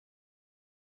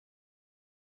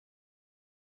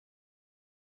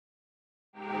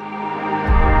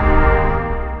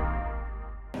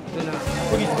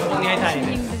hai thai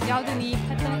ne yau du ni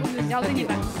khatam u yau du ni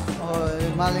ba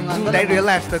maling dai real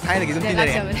life ta thai lagi zum tin ne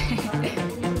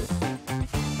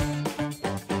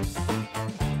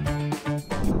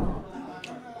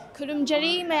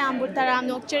Kurumjari mayambu taram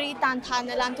nokchari tantha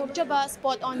na lanthokjaba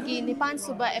spot on gi nipan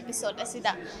suba episode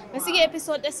asida masigi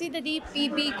episode asida di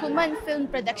PB Kuman film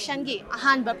production gi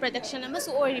ahanba production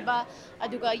amasu oriba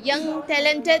aduga young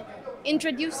talented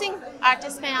introducing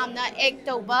artist mayamna act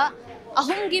tauba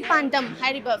Ahumgee Pandam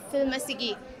hariba film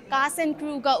asigi cast and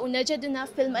crew ga unajaduna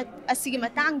film asigi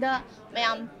matangda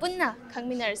mayam punna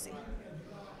khangminarsi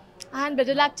ahan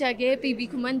bedu lakchage PB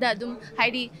Kuman da dum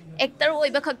haidi actor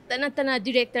oiba khakta natana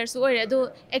director su ore do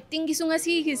acting gi sunga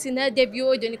si hisina debut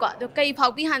oidoni ko do kai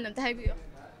phaubi hanam ta haibiyo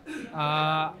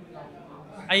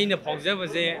aina phauja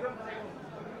baje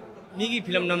migi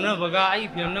film namna baga ai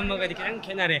film namma ga dikang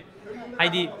khenare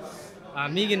haidi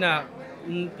migi na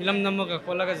film namma ga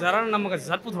kolaga zarar namma ga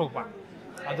zat puthokpa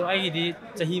ado ai di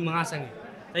chahi manga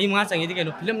sangi di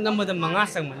keno film namma da manga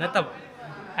sang ma natab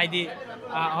haidi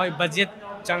hoi budget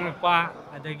changpa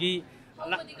adagi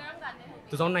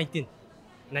 2019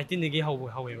 dagi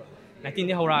haweba 19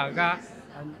 ni hawraga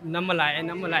namma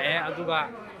lae aduga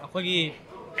akhoi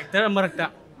actor marakta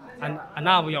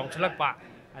anabu yaw chalakpa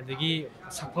adagi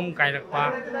sapham kairakpa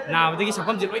naabdagi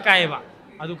sapham je loi kaiba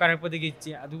adu karakpadagi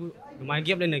adu dumai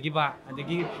gap lenagi ba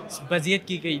adagi budget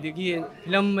ki kai dagi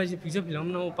film ma picture film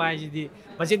no pai ji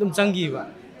budget dum changi ba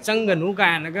changanu ka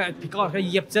naga phikau kha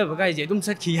yepcha ba kai je dum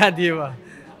sakhi ya de ba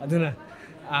aduna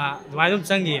dumai dum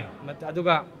changi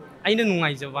aduga aina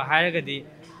nungai jaba hairagadi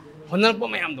honalpo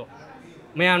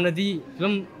mayamnadi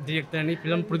film director ni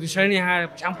film producer ni ha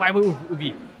cham pai ubi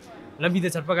lambi da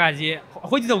chatpa ga je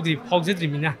khoi dawdri phawjadri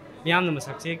mina miyamna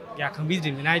masakse ya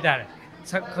khambidri mina idare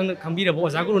sak khambira bo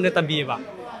za guru ne tambi ba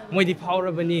moi di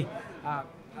phawrabani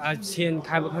sen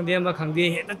khaiba khangde ma khangde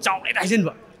he ta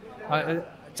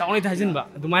chawnai thajin ba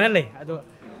dumana le ado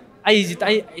ai ji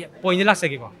tai point la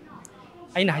sake ko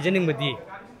aina hajaning badi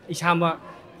isama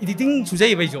editing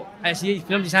sujai baijo asi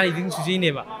film disana editing sujai ne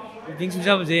ba editing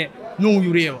suja baje nong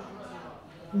yure ba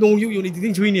nong yu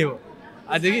editing sui ne ba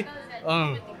adagi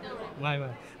mai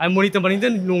ai monitor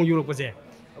nong yuro ko je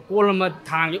kol ma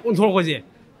thang un thor ko je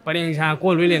pareng sa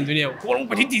kol loi len du ne kolong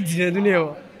pati ti du ne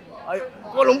ai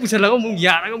kolong pusala ga mung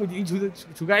ya ga mung editing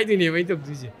sugai du ne bai tok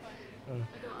du je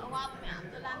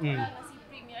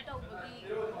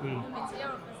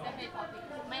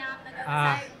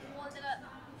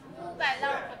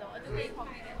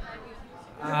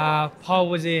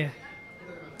phawje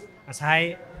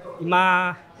asai ima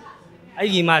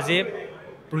aigi ma je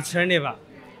producer ne ba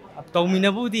tawmina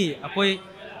budi akoi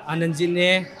ananjit ne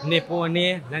nepo ne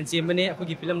lanche mane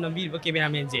akoi film nambi ba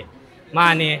cameraman je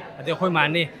ma ne ade akoi ma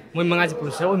ne moi manga je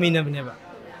producer o mina bane ba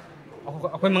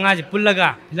akoi manga je pullaga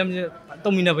film je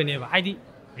tawmina bane ba haidi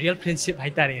real friendship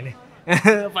hai tare ne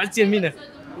pa chen mina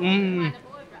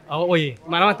oi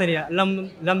mana tani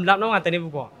lam lap no tani bu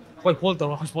ko koi hol to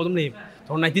hospital dum le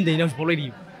 19 dai na hospital le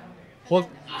di hol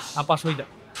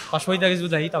pasoida ge ju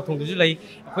dai ta thong ju lai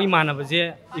koi mana ba je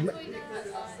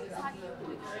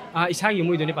isa gi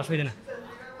mui do ni pasoida na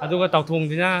aduga ta thong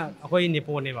dina akoi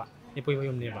nepo ne ba nepoi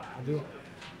yom ne ba adu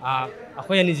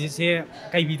akoi ani ji se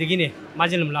kai bi de gi ne ma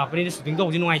je lam la pani shooting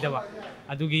do ji ngai da ba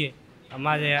adugi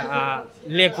ma je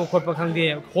lek ko khot pa khang de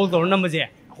hol to nam je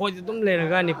akoi dum le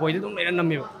ga nepoi dum le nam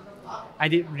me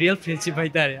aidi real friendship hai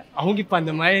tare Ahumgee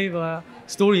Pandam mai ba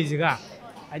story ji ga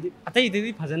aidi atai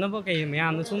de phajana ba kai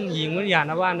mayam na sum yeng ya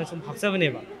na ba na sum hapsa bane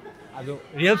ba adu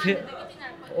real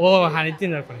hani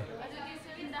tin ra ko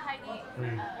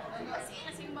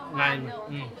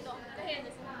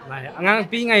mai angang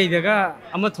pi ngai de ga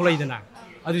ama tholai dana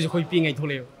adu ji khoi pi ngai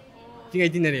tholai pi ngai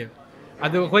tin re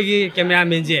adu khoi gi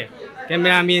cameraman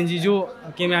ji ju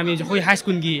khoi high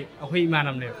school gi khoi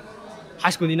manam ne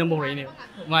high school ni number rai ne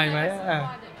mai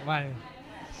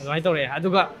adai tore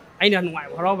aduga aina nuai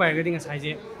harau bai ga ding sai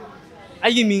je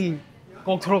ai gi ming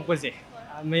kok thorok ba je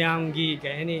mayam gi ga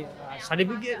ni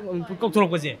certificate kok thorok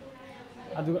ba je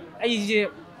aduga ai je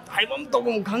haibam to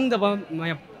bum khang da ba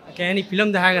maya ga ni film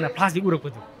da ha ga na plastic urak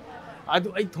padu adu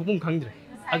ai thobum khang dre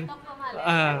adu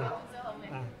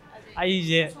ai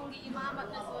je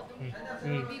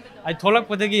ai tholak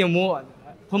padagi mo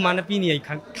khomana pi ni ai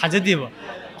khajade ba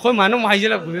khoi manu mai je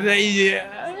la bu da ai je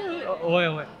oi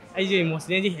ai je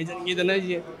emotional je hejan gi da na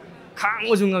je khang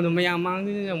mo jung ngam mayam mang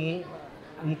ni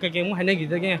mu ka ke mu haina gi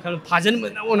da ge khal phajan ma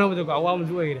na ona bu ko awa mu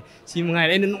ju ai si mu ngai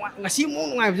ai ngasi mu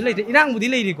ngai bu lai irang bu di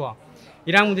lai ri ko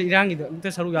irang gi da ta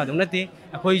saru ga dum na te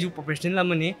akoi ju professional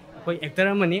amani akoi actor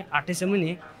amani artist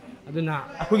amani aduna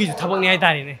akoi gi ju thabak ni ai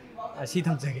tari ne si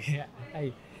tham jage ai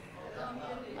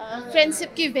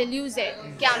friendship की values है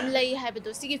क्या हम लई है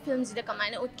बदो सी की films इधर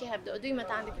कमाने उठ के है बदो दो ही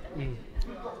मतांग दिखता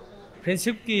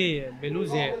friendship की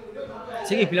values है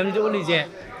सी की film जो ओली जे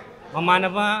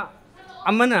ममानबा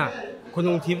अमना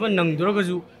खुदों थीबा नंग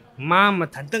दुरगजु मा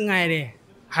मथंतंग आयरे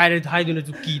हायदुना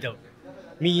जु की दो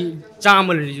मी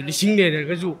चामल जु लिसिंग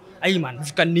लेरगजु आई मान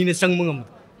कन्नी ने संग मंगम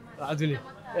अदुनि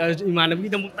इमानबी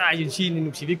दमुता आइ सी नि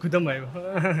नुसिबि खुदम आयो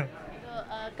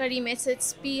करी message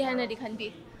पी है ना दिखन भी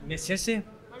message से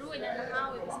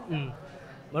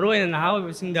मरोय ना हाव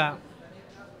बिसिंदा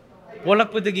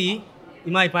पोलकपदगी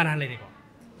इमा इपाना लेरेको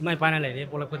इमा इपाना लेरे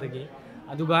पोलकपदगी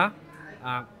अदुगा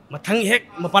मथंग हेक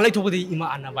मपालै थोपदि इमा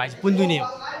आना बाइ पुन्दुने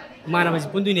इमाना बाइ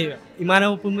पुन्दुने इमाना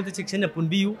पुमत सेक्शन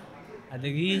पुनबियु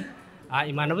अदगी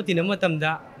इमाना तिन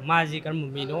मतमदा माजी कर्म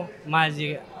मिनो माजी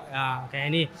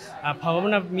कहनी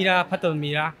फवना मीरा फतो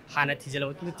मीरा हाना थिजल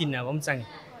तिन्ना बम चंग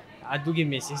अदुगी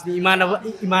मेसेज नि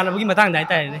इमानबगी मतंग दाइ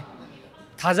ताइने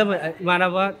थाजब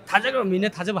इमानबा थाजब मिने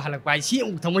थाजब हलक बाइ सी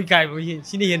थमoi काय बहि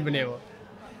सिने हेन बनेबो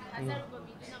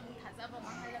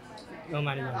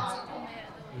मानी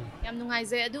याम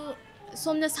नुंगाइजे अदु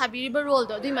सोमना साबिरिबा रोल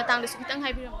दो दुई मतंग दसु खितंग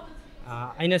हाइबिरम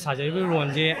आइना साजरिबा role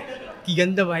J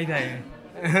किगंदा by Dai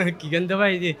किगंदा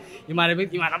by दि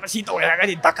इमानबा सी तो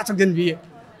यागदि दाका चंगन बि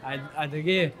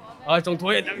अदगी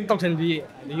चोंथोय तौसन बि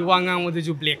अदगी वांगांग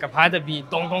मदजु ब्लैक का फादा बि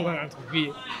दोंग दोंग गांग थोबि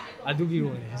अदुगी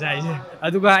रोल जाइजे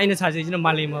अदुगा आइना साजेजिना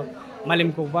मालिम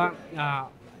कोबा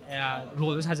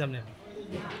रोल साजमने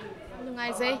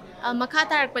नुंगाइजे मखा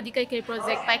तारकपदि कई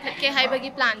प्रोजेक्ट पाइखत के हाइबगी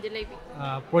प्लान दि लेबि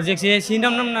प्रोजेक्ट से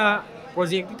सिनम नमना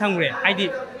प्रोजेक्ट थंगरे हाइदि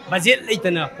बजेट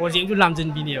लेतना प्रोजेक्ट जु लामजन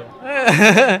बिनियो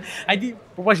हाइदि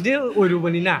प्रोफेशनल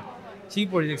ओइरुबनिना सी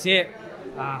प्रोजेक्ट से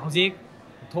हजिक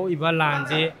थोइबा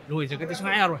लानजे लोइजगते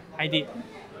सुंगा यारो हाइदि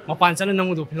मपान चलन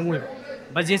नमुदो फिल्म ओइबा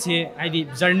बजेट से हाइदि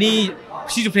जर्नी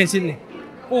सिजु फ्रेंडशिप ने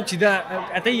कोक्सिदा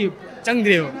अतै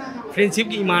चंगद्रेबो फ्रेंडशिप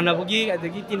की इमानबगी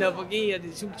अदगी तिनबगी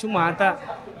सुमाता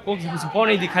कोक्सि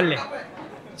सुपोनै दि खल्ले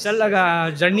चलगा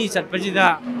जर्नी चटपजिदा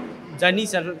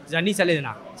जर्नी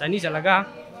चलेदना जर्नी चलगा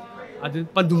अदु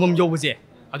पंदुमम योबजे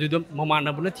अदु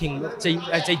ममानबना थिंग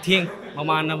चै थिंग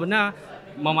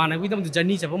ममानबगी दम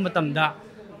जर्नी चबम मतमदा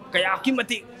कया की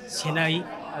मति सेनाई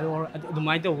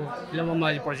अदुमाइ तो फिल्म मा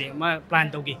प्रोजेक्ट मा प्लान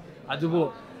तौगी अदुबो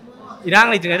इरांग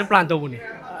लेजंग प्लान तौबुनी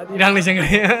इरांग लेजंग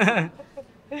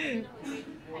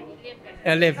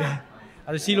लेपे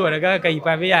अदु सी लोरगा कई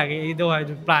पाबे यागे इदो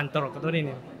हाइदु प्लान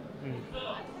तौरकदोरिने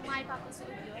माइ पापसु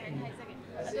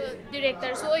अदु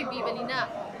डायरेक्टर सो ओइ बिबनिना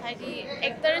हाइदि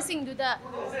एक्टर सिंगदुदा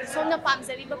सोमना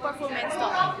पामजरिबा परफॉर्मेंस तो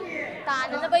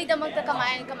ताना बै दमक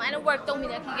कमायना वर्क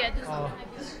तौमिना खिगे अदु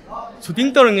शूटिंग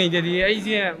तौरंगै ददि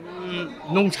आइजे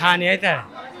नोंसाने हाइता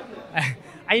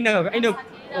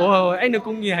आइना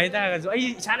कुंगी हाइता गजु आई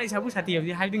इसाना इसाबु साथि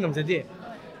हबि हाइदिं गमजदि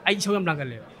आई इसाउ याम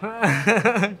लांगले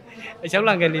इसाउ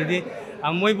लांगलेदि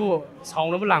मोइबु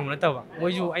साउनबु लांगना तबा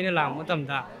मोइजु आइना लांग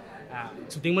मतमदा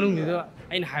शूटिंग मनुंगदि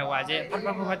आइना हाइवाजे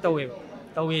फट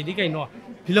तौवेदि कैनो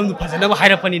फिल्म दु फजनबु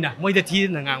हाइरपनिना मोइदा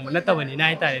थिना ngang नतबनिना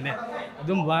हाइतारेने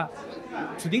अदुमबा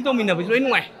शूटिंग तौमिनबु लोइ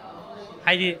नुंगाइ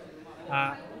हाइदि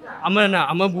अमना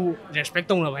अमबु रेस्पेक्ट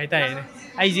तौनबा हाइतारेने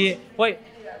आइजे होय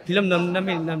फिल्म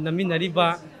नमिनरिबा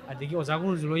अदगी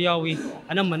ओजागुरु लोइ यावी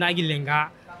अनमना आइगी लेंगा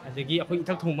अदगी अखोइ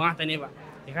इथक थोंमा तनेबा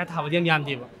एखा थाबदि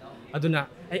यामदेबा अदुना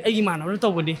आइगी मानवना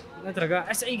तौबनि नत्रगा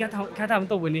अस आइगा थाम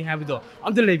तौबनि हाबिदो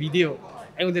अमदे लेबिदियो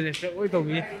आइगोंदे रेस्पेक्ट ओइ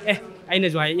तौबि आइना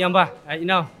जो हाइ यामबा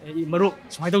इनाव मरु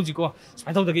सुमाइ तौजिको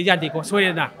सुमाइ तौदगे यादेको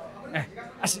सोयना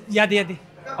अस यादे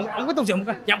अमुका तौजे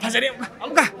अमुका याम फजरे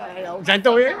अमुका जान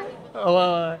तौए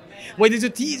मोइदिसु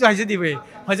थी जो हाइजदिबे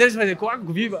फजरे को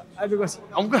गुबिबा अदुगा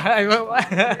अमुका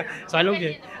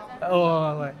साइलोगे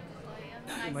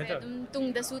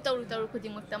तुंगदसु तौरु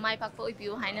खुदिमक्ता माइ पाकपा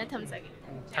ओइपिउ हाइना थमसगे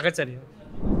थागतचरी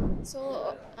सो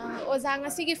ओजा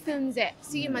ngasi film J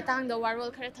सिगी Matang the वारोल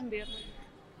खरा थंबिरम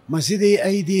मसिदि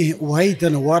आइदि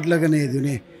वाइतन वाट लगने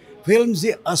दुने फिल्म से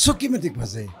असुकी मतिक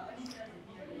फसे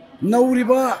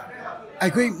नौरिबा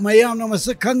अखोइ मयाम न मस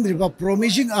खंद्रिबा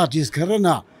प्रोमिसिंग आर्टिस्ट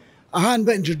खरना अहान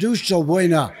बा इंट्रोड्यूस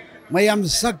चौबोइना मयाम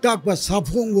सक्ताक बा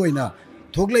साफोंग बोइना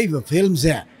थोगलेबा फिल्म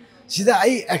से सिदा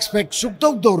आई एक्सपेक्ट सुक्तौ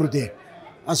दौरुदे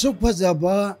असुक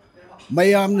फजबा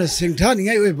मयाम न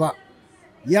सिंगथानिङै ओइबा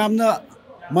यामना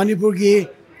मणिपुर की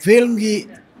फिल्म की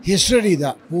हिस्ट्री दा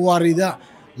पुवारी दा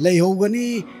लेहोगनी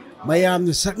मयाम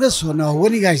सकना सोना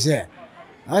होगनी गाइसे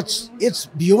it's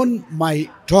beyond my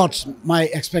thoughts my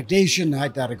expectation hai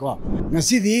tare ko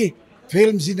ngasi di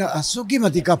film sina asuki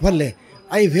mati kapalle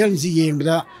ai film si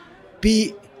yengbda pi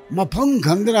mafam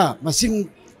khangdra masing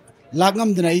lagam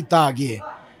dna ita gi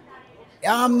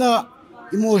yamna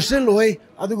emotional hoy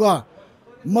aduga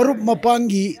marup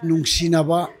mapangi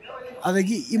nungsinaba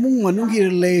adagi imung manungi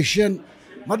relation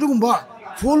madugumba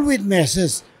full with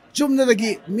message chumna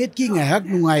dagi metki ngahak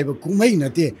nungai ba kumai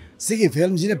nate sigi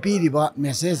film jina piri ba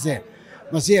message se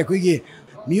masi akoi gi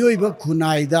miyoi ba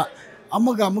khunai da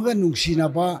amaga amaga nungsina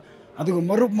ba adugo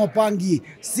marup mapangi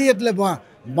set leba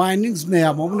bindings me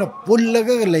amona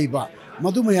pullaga leiba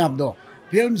madu mayam do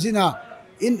film jina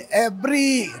in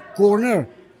every corner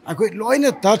akoi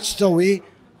loina touch tawi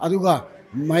aduga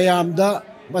mayam da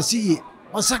masi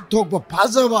masak thok ba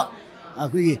phajaba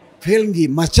akoi film gi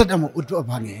machat am utpa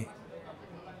bhange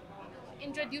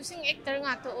introducing actor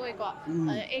ngak to oi ko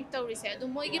actor rise adu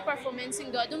moi gi performancing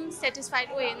do adum satisfied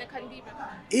oi na khanbi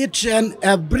each and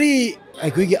every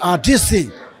akoi gi artist thing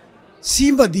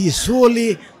simadi solely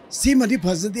simadi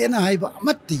phajade na haiba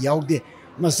mat yaude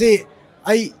mase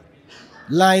ai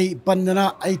lai pandana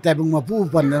ai tabung mapu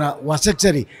pandana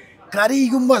wasakchari kari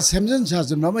gumba samjan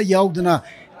sajam ma yaudana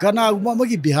kana gumba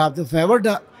magi behalf the favor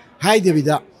da hai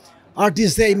devida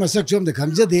artist ai masak chom de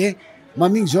khangjade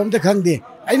maming chom de khangde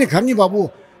aina khangi babu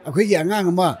akoi gi angang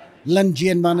ma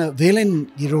lanjen bana villain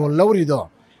gi role lawri do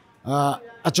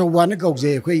achowana kauje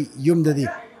akoi yumdadi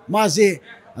ma se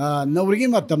nawrigi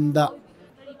matamda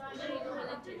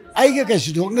aiga ka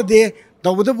sudhokna de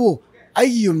tawdabu ai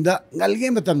yumda ngalge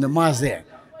matamda ma se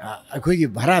akoi gi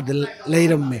bharad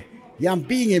leiramme yam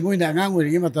pinge moina angang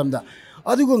ori matamda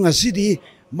adugo ngasidi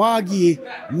magi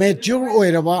mature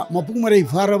oiraba mapung marai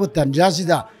faraba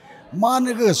tanjasida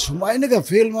managa sumainaga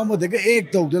film amadaga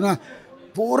ek tawdana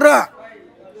pura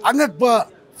angakpa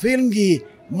film gi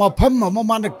mafam ama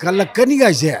mana kalakani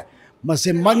gaise mase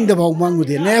mangda bau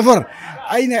mangude never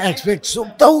aina expect so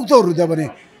taw da bane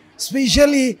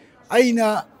especially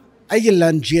aina aigi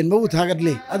lanchen bu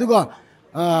thagatle aduga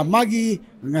magi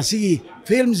ngasi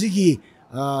film sigi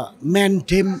man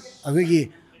team agigi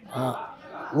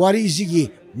wari sigi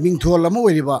mingthol ama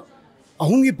oiriba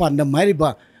ahumgee pandam mariba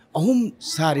ahum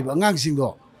sariba ngang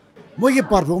singdo moigi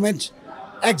performance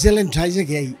excellent haise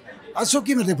ge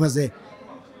asoki mate phase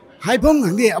haibom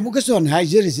ngi amuka son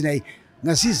haijeri sinai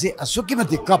ngasi se asoki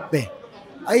mate kappe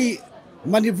ai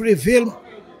manipuri film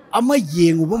ama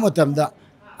yengu ba matamda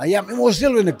ayam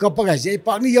emotional wena kappa ga se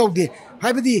pakni yaude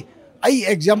haibadi ai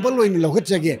example loin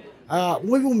lokachage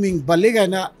moibu ming balega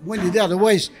na moini da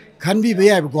otherwise khanbi be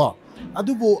yai ko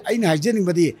adubu aina haijening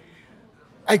badi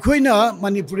aikhoina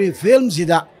manipuri film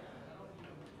sida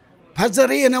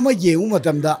phajare na ma yengu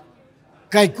matamda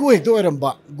kaiku hekto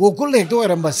eramba gokul hekto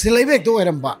eramba silaibe hekto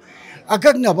eramba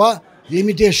akakna ba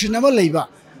limitation ama leiba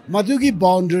madugi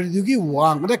boundary dugi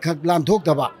wang da khak lan thok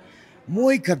taba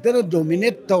moi khaktana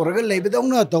dominate tawraga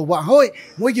leibadongna tawba hoi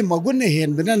moi gi magun ne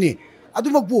hen banani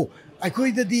adumakpu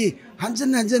aikoi dadi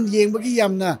hanjan hanjan yengbagi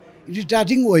yamna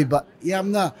retarding oiba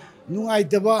yamna nungai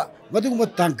taba madugma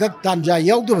tangkak tanja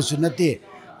yaudaba sunate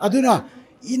aduna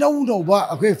inau noba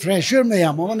akoi fresher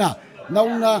mayam amana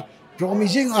nauna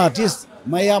promising artist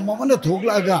mayam amana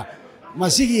thoglaga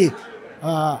masigi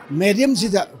medium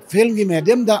sida film gi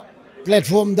medium da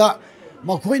platform da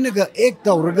makhoinaga ek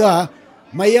tawraga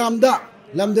mayam da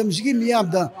lamdam sigi miyam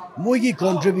da moigi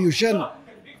contribution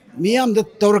miyam da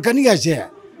tawrakani ga se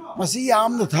masi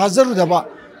yam da thazaru da ba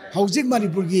haujik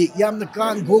manipur gi yam da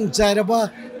kan gong chairaba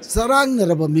sarang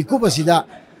naraba mikuba sida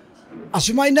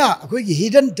asumaina akoi gi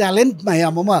hidden talent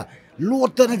mayam ama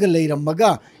lotana ga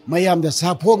leiramaga mayam da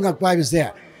saphong ngak pai se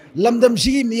lamdam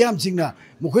sigi miyam singna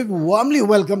mokhoi bu warmly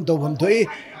welcome to bham thoi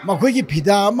mokhoi gi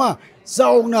phida ama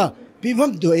saungna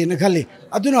pibam to ena khali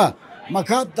aduna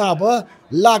makha taba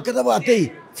lakadaba atei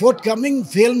forthcoming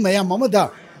film mayam amada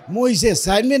moise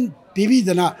assignment pibi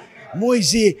dana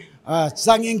moise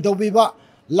sanging tobiba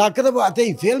lakadaba atei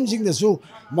film sing da su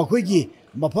mokhoi gi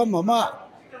mafam ama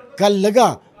kallaga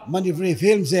manipuri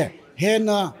film se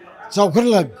hena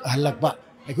chawkharla halakba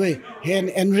akoi hen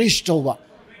enrich toba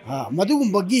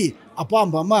madugumba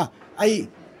apamba ma ai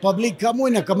public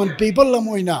kamoina common people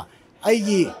lamoina ai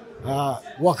gi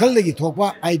wakal lagi thokpa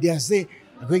idea se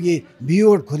akoi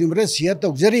viewer khudimra share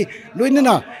tawjari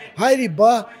loinana hairiba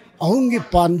ahumgee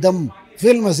pandam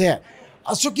film ase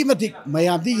asuki matik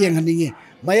mayam di yenghaningi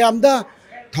mayam da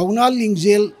thauna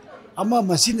lingjel ama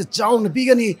masina chauna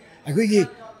pigani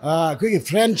akoi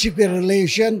friendship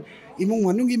relation imung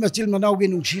manungi machil manaugi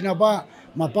nungsina ba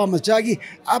mapa machagi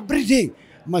everything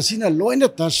masina loina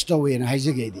touch tawena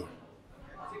haijage di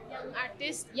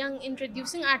artist young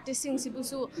introducing artist sing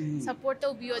sibusu support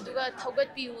to bio aduga thogat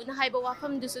piu na haiba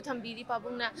wafam dusu thambiri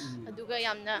pabungna aduga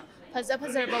yamna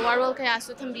fajar ba warwal kaya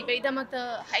su thambi bai damakta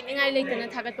haingai leitana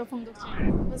thagat pa phongdok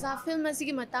baza film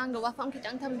asigi matang da wafam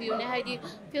khitang thambiu ne haidi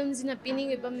film jina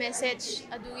pinning ba message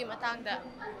adugi matang da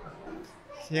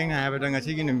senga ha badanga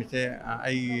sigi numite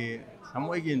ai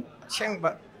samoi gi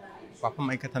chengba ꯋꯥꯐꯝ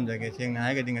ꯑꯩ ꯈꯔ ꯊꯝꯖꯒꯦ ꯁꯦꯡꯅ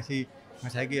ꯍꯥꯏꯔꯒꯗꯤ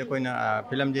ꯉꯁꯥꯏꯒꯤ ꯑꯩꯈꯣꯏꯅ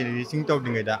ꯐꯤꯂꯝꯁꯦ ꯔꯤꯂꯤꯖꯤꯡ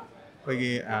ꯇꯧꯗ꯭ꯔꯤꯉꯩꯗ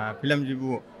ꯑꯩꯈꯣꯏꯒꯤ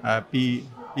ꯐꯤꯂꯝꯁꯤꯕꯨ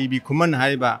ꯄꯤ.ꯕꯤ. ꯈꯨꯃꯟ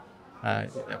ꯍꯥꯏꯔꯤꯕ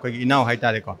ꯑꯩꯈꯣꯏꯒꯤ ꯏꯅꯥꯎ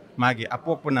ꯍꯥꯏꯇꯥꯔꯦꯀꯣ ꯃꯥꯒꯤ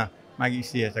ꯑꯄꯣꯛꯄꯅ ꯃꯥꯒꯤ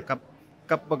ꯏꯁꯇꯦꯖꯇ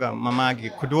ꯀꯞꯄꯒ ꯃꯃꯥꯒꯤ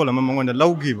ꯈꯨꯗꯣꯜ ꯑꯃ ꯃꯉꯣꯟꯗ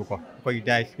ꯂꯧꯈꯤꯕꯀꯣ ꯑꯩꯈꯣꯏꯒꯤ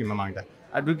ꯗꯥꯏꯁꯀꯤ ꯃꯃꯥꯡꯗ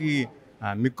ꯑꯗꯨꯒꯤ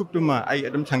ꯃꯤꯀꯨꯞꯇꯨꯃ ꯑꯩ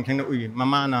ꯑꯗꯨꯝ ꯁꯪꯁꯪꯅ ꯎꯏ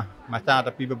ꯃꯃꯥꯅ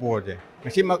ꯃꯆꯥꯗ ꯄꯤꯕ ꯕꯣꯔꯁꯦ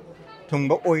ꯉꯁꯤꯃꯛ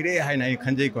ꯊꯨꯡꯕ ꯑꯣꯏꯔꯦ ꯍꯥꯏꯅ ꯑꯩ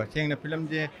ꯈꯟꯖꯩꯀꯣ ꯁꯦꯡꯅ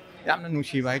ꯐꯤꯂꯝꯁꯦ ꯌꯥꯝꯅ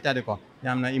ꯅꯨꯡꯁꯤꯕ ꯍꯥꯏꯇꯥꯔꯦꯀꯣ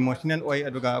ꯌꯥꯝꯅ ꯏꯃꯣꯁꯅꯦꯜ ꯑꯣꯏ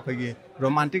ꯑꯗꯨꯒ ꯑꯩꯈꯣꯏꯒꯤ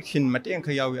ꯔꯣꯃꯥꯟꯇꯤꯛ ꯁꯤꯟ ꯃꯇꯦꯛ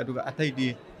ꯑꯃꯈꯛ ꯌꯥꯎꯏ ꯑꯗꯨꯒ ꯑꯇꯩꯗꯤ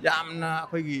ꯌꯥꯝꯅ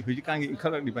ꯑꯩꯈꯣꯏꯒꯤ ꯍꯧꯖꯤꯛꯀꯥꯟꯒꯤ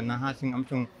ꯏꯟꯈꯠꯂꯛꯂꯤꯕ ꯅꯍꯥꯁꯤꯡ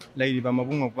ꯑꯃꯁꯨꯡ ꯂꯩꯔꯤꯕ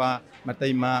ꯃꯕꯨꯡ ꯃꯧꯄ꯭ꯋꯥ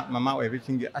ꯃꯇꯩꯃ ꯃꯃꯥ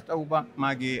ꯑꯣꯏꯕꯁꯤꯡꯒꯤ ꯑꯆꯧꯕ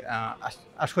ꯃꯥꯒꯤ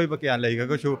ꯑꯁꯣꯏꯕ ꯀꯌꯥ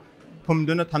ꯂꯩꯈ꯭ꯔꯒꯁꯨ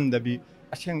ꯐꯨꯝꯗꯨꯅ ꯊꯝꯗꯕꯤ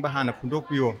ꯑꯁꯦꯡꯕ ꯍꯥꯟꯅ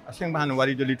ꯐꯣꯡꯗꯣꯛꯄꯤꯌꯣ ꯑꯁꯦꯡꯕ ꯍꯥꯟꯅ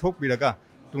ꯋꯥꯔꯤꯗꯣ ꯂꯤꯊꯣꯛꯄꯤꯔꯒ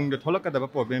ꯇꯨꯡꯗ ꯊꯣꯛꯂꯛꯀꯗꯕ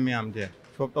ꯄ꯭ꯔꯣꯕ꯭ꯂꯦꯝ ꯃꯌꯥꯝꯁꯦ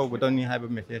ꯁꯣꯜꯕ ꯇꯧꯒꯗꯕꯅꯤ ꯍꯥꯏꯕ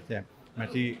ꯃꯦꯁꯦꯖꯁꯦ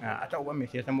ꯃꯁꯤ ꯑꯆꯧꯕ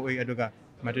ꯃꯦꯁꯦꯖ ꯑꯃ ꯑꯣꯏ ꯑꯗꯨꯒ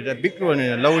ꯃꯗꯨꯗ ꯕꯤꯛ ꯔꯣꯜ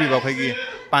ꯑꯣꯏꯅ ꯂꯧꯔꯤꯕ ꯑꯩꯈꯣꯏꯒꯤ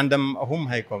ꯄꯥꯟꯗꯝ ꯑꯍꯨꯝ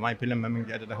ꯍꯥꯏꯀꯣ ꯃꯥꯏ ꯐꯤꯂꯝ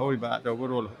ꯃꯃꯤꯡꯁꯦ ꯑꯗꯨꯗ ꯍꯧꯔꯤꯕ ꯑꯆꯧꯕ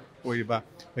ꯔꯣꯜ ꯑꯣꯏꯔꯤꯕ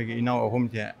ꯑꯩꯈꯣꯏꯒꯤ ꯏꯅꯥꯎ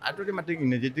ꯑꯍꯨꯝꯁꯦ ꯑꯗꯨꯛꯀꯤ ꯃꯇꯤꯛ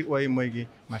ꯏꯅꯔꯖꯦꯇꯤꯛ ꯑꯣꯏ ꯃꯣꯏꯒꯤ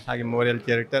ꯃꯁꯥꯒꯤ ꯃꯣꯔꯦꯜ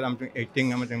ꯀꯦꯔꯦꯛꯇꯔ ꯑꯃꯁꯨꯡ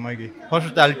ꯑꯦꯛꯇꯤꯡ ꯑꯃꯁꯨꯡ ꯃꯣꯏꯒꯤ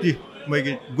ꯍꯣꯁꯄꯤꯇꯥꯂꯤꯇꯤ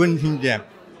ꯃꯣꯏꯒꯤ ꯒꯨꯟꯁꯤꯡꯁꯦ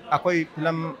ꯑꯩꯈꯣꯏ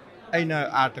ꯐꯤꯂꯝ ꯑꯩꯅ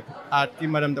ꯑꯥꯔꯠꯀꯤ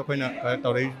ꯃꯔꯝꯗ ꯑꯩꯈꯣꯏꯅ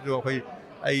ꯇꯧꯔꯛꯏꯁꯤꯁꯨ ꯑꯩꯈꯣꯏ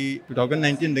ꯑꯩ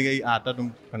 2019 ꯑꯩ ꯑꯥꯔꯠꯇ ꯑꯗꯨꯝ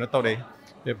ꯇꯧꯔꯛꯏ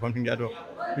ꯄ꯭ꯂꯦꯠꯐꯣꯝꯁꯤꯡꯁꯦ ꯑꯗꯣ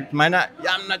ꯁꯨꯃꯥꯏꯅ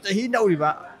ꯌꯥꯝꯅ ꯆꯍꯤ ꯅꯧꯔꯤꯕ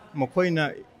ꯃꯈꯣꯏꯅ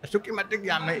ꯑꯁꯨꯛꯀꯤ ꯃꯇꯤꯛ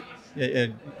ꯌꯥꯝꯅ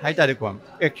ꯍꯥꯏꯇꯥꯔꯦꯀꯣ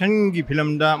ꯑꯦꯛꯁꯟꯒꯤ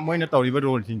ꯐꯤꯂꯝꯗ ꯃꯣꯏꯅ ꯇꯧꯔꯤꯕ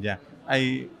ꯔꯣꯜꯁꯤꯡꯁꯦ ꯑꯩ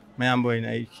ꯃꯌꯥꯝꯕ ꯑꯣꯏꯅ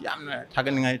ꯑꯩ ꯌꯥꯝꯅ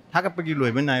ꯊꯥꯒꯠꯅꯤꯡꯉꯥꯏ ꯊꯥꯒꯠꯄꯒꯤ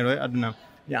ꯂꯣꯏꯕ ꯅꯥꯏꯔꯣꯏ ꯑꯗꯨꯅ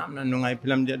ꯌꯥꯝꯅ ꯅꯨꯡꯉꯥꯏ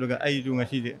ꯐꯤꯂꯝꯁꯦ ꯑꯗꯨꯒ ꯑꯩꯁꯨ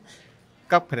ꯉꯁꯤꯗꯤ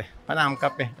ꯀꯞꯈ꯭ꯔꯦ ꯐꯅꯌꯥꯝ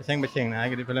ꯀꯞꯄꯦ ꯑꯁꯦꯡꯕ ꯁꯦꯡꯅ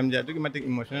ꯍꯥꯏꯔꯒꯗꯤ ꯐꯤꯂꯝꯁꯦ ꯑꯗꯨꯛꯀꯤ ꯃꯇꯤꯛ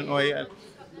ꯏꯃꯣꯁꯅꯦꯜ ꯑꯣꯏ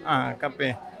ꯀꯞꯄꯦ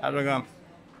ꯑꯗꯨꯒ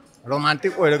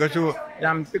ꯔꯣꯃꯥꯟꯇꯤꯛ ꯑꯣꯏꯔꯒꯁꯨ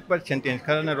ꯌꯥꯝ ꯄꯤꯛꯄ ꯁꯦꯟꯇꯦꯟꯁ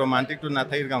ꯈꯔꯅ ꯔꯣꯃꯥꯟꯇꯤꯛꯇꯨ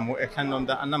ꯅꯥꯊꯩꯔꯒ ꯑꯃꯨꯛ ꯑꯦꯛꯁꯟ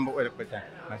ꯂꯣꯝꯗ ꯑꯅꯝꯕ ꯑꯣꯏꯔꯛꯄꯁꯦ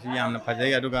ꯃꯁꯤ ꯌꯥꯝꯅ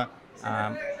ꯐꯖꯩ ꯑꯗꯨꯒ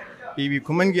ꯄꯤ.ꯕꯤ.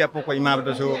 ꯈꯨꯃꯟꯒꯤ ꯑꯄꯣꯛꯄ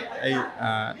ꯏꯃꯥꯗꯁꯨ ꯑꯩ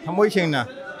ꯊꯃꯣꯏ ꯁꯦꯡꯅ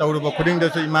ꯇꯧꯔꯨꯕ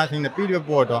ꯈꯨꯗꯤꯡꯗꯁꯨ ꯏꯃꯥꯁꯤꯡꯅ ꯄꯤꯔꯤꯕ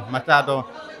ꯕꯣꯔꯗꯣ ꯃꯆꯥꯗꯣ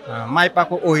ꯃꯥꯏ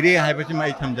ꯄꯥꯛꯄ ꯑꯣꯏꯔꯦ ꯍꯥꯏꯕꯁꯤꯃ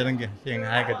ꯑꯩ ꯊꯝꯖꯔꯝꯒꯦ ꯁꯦꯡꯅ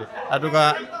ꯍꯥꯏꯔꯒꯗꯤ ꯑꯗꯨꯒ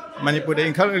ꯃꯅꯤꯄꯨꯔꯗ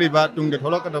ꯏꯟꯈꯠꯂꯛꯂꯤꯕ ꯇꯨꯡꯗ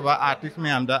ꯊꯣꯛꯂꯛꯀꯗꯕ ꯑꯥꯔꯇꯤꯁ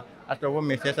ꯃꯌꯥꯝꯗ ꯑꯆꯧꯕ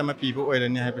ꯃꯦꯁꯦꯖ ꯑꯃ ꯄꯤꯕ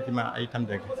ꯑꯣꯏꯔꯅꯤ ꯍꯥꯏꯕꯁꯤꯃ ꯑꯩ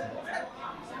ꯊꯝꯖꯒꯦ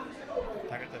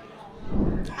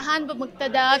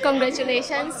ꯑꯍꯥꯟꯕꯃꯛꯇꯗ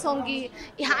ꯀꯣꯡꯒ꯭ꯔꯦꯆꯨꯂꯦꯁꯟ ꯁꯣꯝꯒꯤ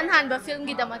ꯏꯍꯥꯟ ꯍꯥꯟꯕ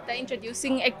ꯐꯤल्मꯒꯤꯗꯃꯛꯇ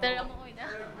ꯏꯟꯇ꯭ꯔꯣꯗ꯭ꯌꯨꯁꯤꯡ ꯑꯦꯛꯇꯔ ꯑꯃ ꯑꯣꯏꯅ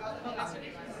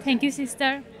Thank you,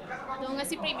 sister. ꯑꯗꯣ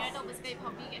ꯉꯁꯤ ꯄ꯭ꯔꯤꯃꯤꯌꯔ ꯇꯧꯕꯁꯤ ꯀꯩ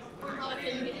ꯐꯥꯎꯕꯤꯒꯦ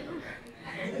ꯐꯤल्मꯒꯤ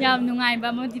ꯌꯥꯝ ꯅꯨꯡꯉꯥꯏꯕ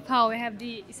ꯑꯃꯗꯤ ꯐꯥꯎꯋꯦ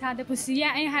ꯍꯥꯏꯕꯗꯤ ꯏꯁꯥꯗ ꯄꯨꯟꯁꯤꯒꯤ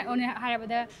ꯑꯩꯅ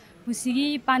ꯍꯥꯏꯔꯕꯗ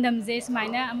ꯄꯨꯟꯁꯤꯒꯤ ꯄꯥꯟꯗꯝꯁꯦ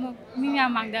ꯁꯨꯃꯥꯏꯅ ꯑꯃꯨꯛ ꯃꯤ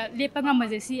ꯃꯌꯥꯝ ꯃꯥꯡꯗ ꯂꯦꯞꯄ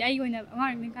ꯉꯝꯕꯁꯦ ꯁꯤ ꯑꯩ ꯑꯣꯏꯅ ꯑꯉꯥꯡ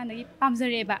ꯑꯣꯏꯔꯤꯀꯥꯟꯗꯒꯤ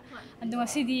ꯄꯥꯝꯖꯔꯦꯕ ꯑꯗꯣ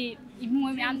ꯉꯁꯤꯗꯤ ꯏꯕꯨꯡ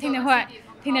ꯃꯌꯥꯝ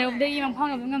ꯊꯦꯡꯅꯔꯨꯕꯗꯒꯤ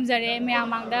ꯃꯐꯥꯎꯅꯕ ꯉꯝꯖꯔꯦ ꯃꯌꯥꯝ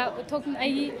ꯃꯥꯡꯗ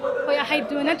ꯑꯩꯒꯤ ꯍꯣꯏ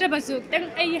ꯍꯩꯇ꯭ꯔꯕ ꯅꯠꯇ꯭ꯔꯕꯁꯨ ꯈꯤꯇꯪ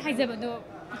ꯑꯩꯒꯤ ꯍꯩꯖꯕꯗꯣ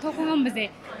ꯎꯠꯊꯣꯛꯄ ꯉꯝꯕꯁꯦ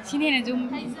ꯁꯤꯅ ꯍꯦꯟꯅꯁꯨ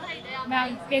ꯃꯌꯥꯝ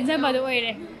ꯄꯦꯟꯖꯕꯗꯣ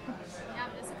ꯑꯣꯏꯔꯦ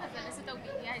ꯌꯥꯝꯅꯁꯨ ꯐꯖꯅꯁꯨ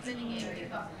ꯇꯧꯕꯤꯒꯦ ꯍꯥꯏꯖꯅꯤꯡꯉꯦ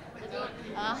ꯑꯩꯗꯤꯀꯣ ꯑꯗꯣ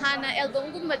ꯍꯥꯟꯅ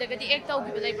ꯑꯦꯜꯕꯝꯒꯨꯝꯕꯗꯒꯗꯤ ꯑꯦꯛ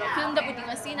ꯇꯧꯈꯤꯕ ꯂꯩꯕ꯭ꯔꯣ ꯐꯤल्मꯗꯕꯨꯗꯤ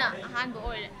ꯉꯁꯤꯅ ꯑꯍꯥꯟꯕ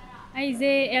ꯑꯣꯏꯔꯦ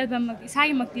ꯑꯩꯁꯦ ꯑꯦꯜꯕꯝꯃꯛꯇꯤ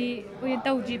ꯏꯁꯥꯒꯤꯃꯛꯇꯤ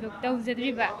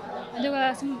ꯇꯧꯖꯗ꯭ꯔꯤꯕ ꯑꯗꯨꯒ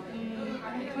ꯁꯨꯝ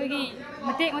ꯑꯩꯈꯣꯏꯒꯤ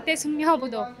ꯃꯇꯦꯛ ꯁꯨꯝ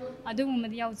ꯌꯥꯎꯕꯗꯣ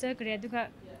ꯑꯗꯨꯒꯨꯝꯕꯗꯤ ꯌꯥꯎꯖꯈ꯭ꯔꯦ ꯑꯗꯨꯒ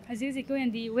ꯍꯧꯖꯤꯛꯀꯤ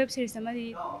ꯑꯣꯏꯅꯗꯤ ꯋꯦꯕ ꯁꯤꯔꯤꯁ ꯑꯃꯗꯤ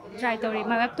ꯇ꯭ꯔꯥꯏ ꯇꯧꯔꯤ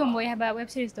ꯃꯉꯛ ꯇꯣꯝꯕꯣꯏ ꯍꯥꯏꯕ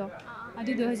ꯋꯦꯕ ꯁꯤꯔꯤꯁꯇꯣ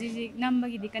ꯑꯗꯨꯗꯣ ꯍꯧꯖꯤꯛ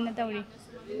ꯅꯝꯕꯒꯤꯗꯤ ꯀꯟꯅ ꯇꯧꯔꯤ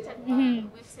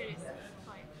ꯋꯦꯕ ꯁꯤꯔꯤꯁ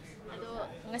ꯍꯣꯏ ꯑꯗꯣ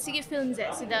ꯉꯁꯤꯒꯤ ꯐꯤल्मꯁꯦ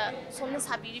ꯁꯤꯗ ꯁꯣꯝꯅ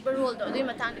ꯁꯥꯕꯤꯔꯤꯕ ꯔꯣꯜꯗꯣ ꯑꯗꯨꯒꯤ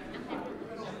ꯃꯇꯥꯡꯗ ꯈꯤꯇꯪ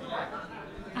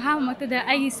ꯑꯍꯥꯟꯕꯃꯛꯇꯗ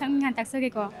ꯑꯩꯒꯤ ꯁꯛ ꯍꯥꯟꯅ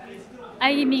ꯇꯥꯛꯆꯒꯦꯀꯣ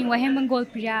ꯑꯩꯒꯤ ꯃꯤꯡ ꯋꯥꯍꯦꯡꯕꯝ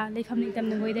ꯒꯣꯜꯄ꯭ꯔꯤꯌꯥ ꯂꯩꯐꯝ ꯅꯤꯡꯇꯝ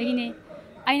ꯅꯝꯕꯣꯏꯗꯒꯤꯅꯦ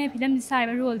ꯑꯩꯅ ꯐꯤꯂꯝꯁꯤ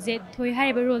ꯁꯥꯔꯤꯕ ꯔꯣꯜꯁꯦ ꯊꯣꯏ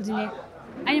ꯍꯥꯏꯔꯤꯕ ꯔꯣꯜꯁꯤꯅꯦ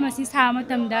ꯑꯩꯅ ꯃꯁꯤ ꯁꯥꯕ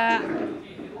ꯃꯇꯝꯗ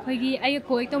ꯑꯩꯈꯣꯏꯒꯤ ꯑꯩꯒ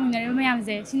ꯀꯣꯑꯦꯛ ꯇꯧꯃꯤꯟꯅꯔꯤꯕ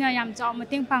ꯃꯌꯥꯝꯁꯦ ꯁꯤꯅ ꯌꯥꯝ ꯆꯥꯎꯅ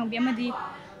ꯃꯇꯦꯡ ꯄꯥꯡꯕꯤ ꯑꯃꯗꯤ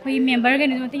ꯑꯩꯈꯣꯏꯒꯤ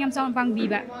ꯃꯦꯝꯕꯔꯒꯩꯅꯁꯨ ꯃꯇꯦꯡ ꯌꯥꯝ ꯆꯥꯎꯅ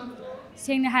ꯄꯥꯡꯕꯤꯕ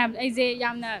ꯁꯦꯡꯅ ꯍꯥꯏꯔꯕꯗ ꯑꯩꯁꯦ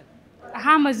ꯌꯥꯝꯅ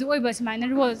ꯑꯍꯥꯟꯕꯁꯨ ꯑꯣꯏꯕ ꯁꯨꯃꯥꯏꯅ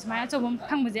ꯔꯣꯜ ꯁꯨꯃꯥꯏꯅ ꯑꯆꯧꯕ ꯑꯃ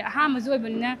ꯐꯪꯕꯁꯦ ꯑꯍꯥꯟꯕꯁꯨ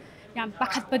ꯑꯣꯏꯕꯅꯤꯅ ꯌꯥꯝ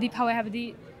ꯄꯥꯈꯠꯄꯗꯤ ꯐꯥꯎꯋꯦ ꯍꯥꯏꯕꯗꯤ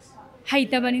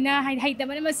ꯍꯩꯇꯕꯅꯤꯅ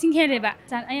ꯃꯁꯤꯡ ꯍꯦꯜꯂꯦꯕ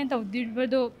ꯑꯩꯅ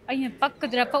ꯇꯧꯗꯣꯔꯤꯕꯗꯣ ꯑꯩꯅ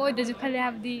ꯄꯛꯀꯗ꯭ꯔꯥ ꯄꯛꯑꯣꯏꯗ꯭ꯔꯁꯨ ꯈꯜꯂꯦ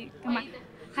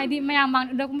ꯍꯥꯏꯗꯤ ꯃꯌꯥꯝ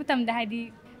ꯃꯥꯡꯗ ꯎꯠꯂꯛꯄ ꯃꯇꯝꯗ ꯍꯥꯏꯗꯤ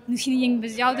ꯅꯨꯡꯁꯤꯅ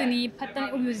ꯌꯦꯡꯕꯁꯨ ꯌꯥꯎꯗꯣꯏꯅꯤ ꯐꯠꯇꯅ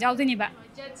ꯎꯠꯕꯁꯨ ꯌꯥꯎꯗꯣꯏꯅꯦꯕ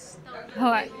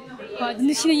ꯍꯣꯏ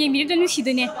ꯅꯨꯡꯁꯤꯅ ꯌꯦꯡꯕꯤꯔꯤꯕꯗ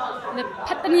ꯅꯨꯡꯁꯤꯗꯣꯏꯅꯦ ꯑꯗ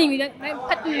ꯐꯠꯇꯅ ꯌꯦꯡꯕꯤꯔ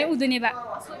ꯐꯠꯇꯅ ꯎꯗꯣꯏꯅꯦꯕ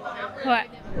ꯍꯣꯏ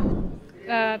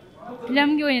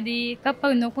ꯐꯤꯂꯝꯒꯤ ꯑꯣꯏꯅꯗꯤ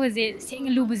ꯀꯞꯄꯒ ꯅꯣꯛꯄꯒꯁꯦ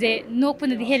ꯁꯦꯡꯅ ꯂꯨꯕꯁꯦ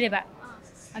ꯅꯣꯛꯄꯅꯗꯤ ꯍꯦꯜꯂꯦꯕ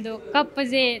ꯑꯗꯣ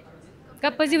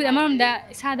ꯀꯞꯄꯁꯤꯕꯨꯗꯤ ꯑꯃꯔꯣꯝꯗ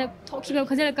ꯏꯁꯥꯗ ꯊꯣꯛꯈꯤꯕ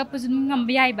ꯈꯟꯖꯤꯜꯂꯒ ꯀꯞꯄꯁꯨ ꯑꯗꯨꯝ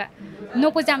ꯉꯝꯕ ꯌꯥꯏꯕ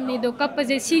ꯅꯣꯛꯄꯁꯦ ꯌꯥꯝ ꯂꯩ ꯑꯗꯣ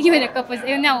ꯀꯞꯄꯁꯦ ꯁꯤꯒꯤ ꯑꯣꯏꯅ ꯀꯞꯄꯁꯦ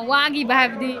ꯑꯩꯉꯣꯟꯗ ꯌꯥꯝ ꯋꯥꯈꯤꯕ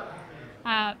ꯍꯥꯏꯕꯗꯤ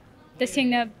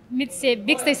तसेंगना मिट्से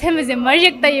बिक्स तैसेमजे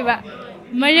मरियक तैबा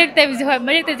मरियक तैबजे होय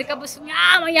मरियक तैजे कप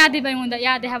सुंगा यादे बायंदा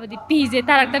यादे हाबदी पीजे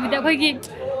तारक्तबिदा अखोयगी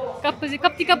कपजे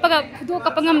कपति कपगा फुदो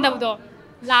कपंगमदबदो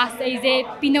लास्ट ऐजे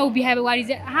पिनौबी हाबा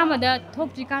वारीजे अहामदा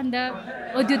थोक्ट्रि कांदा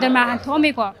ऑडियो दरमा हान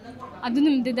थोमेको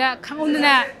अदुनुमददा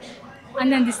खंगौनना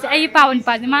अनंदिसे आई पावन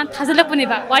पाजे मा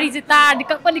थाजलकपनेबा वारीजे तारदि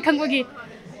कपनि खंगबगी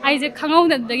आइजे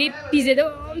खंगौनदगी पीजे दो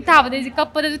ताबदे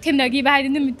कपदा थेमनगी बाहायदि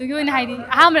नुमितुगी ओइना हायदि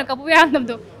अहामरा कपु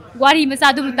यामदबदो वारी मचा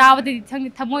दुम ताबदि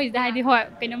थमोइदा हायदि होय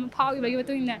केनम फाउगिबगी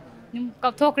मतुइना नुम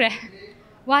कपथोक्रे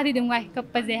वादी दुम वाई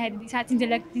कपजे हायदि सा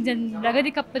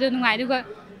चिंजलगदि कपदो नुंगाइ दुगा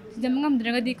जम ngam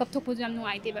dragadi kapthokpo jam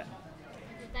nuai teba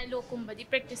dialogue kumbadi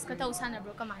practice ka tau sana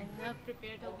bro kamai na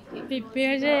prepare tau bi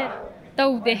prepare je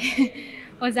tau de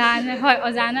ozana hoi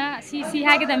ozana si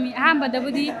ha ga dami ha ba da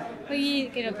budi hoi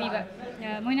ke ro pi ba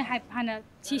moina ha hana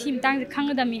si mtang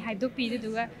khang da mi ha dok pi du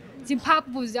ga jimpha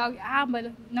pu ja ha ba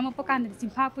nam pa kan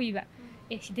jimpha pu ba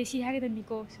e si de si ha ga dami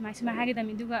ko sma ha ga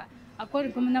dami du ga akor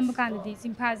ko nam kan di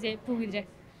jimpha je pu gi je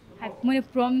ha moina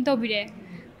prom tau bi re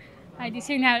haidi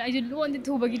sing na ai lon de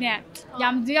thu bagi ne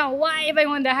yam ju ya wai bai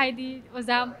ngon da haidi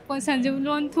oza kon san ju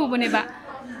lon thu bane ba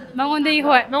mangon dei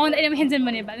hoi mangon ai henjen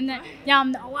bane ba na yam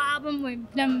da wa ba moi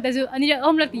nam da ju ani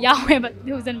om lak ya we ba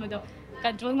thu jan ma do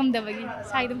control ngam da bagi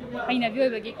sai dum ai na bi oi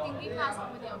bagi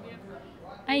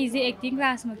ai je acting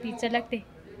class ma ti chalak te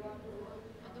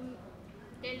adum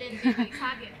talent bi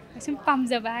khage sim pam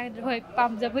ja ba hoi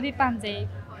pam ja budi pam jai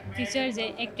teacher je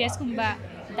actress kumba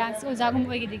dance oza gum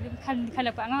oi gi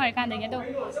khala pa ngai kan de do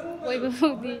oi bu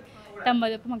di tamba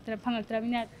do phangaktra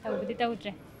bina taw budi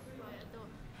tawtre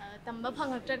tamba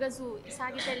phangaktra ga su isa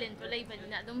gi talent to lei bani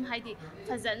na dum haidi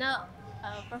fazana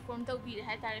perform tau bi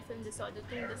hai tare film de so do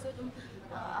tung de so dum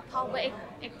aphau ba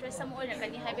actress sam oi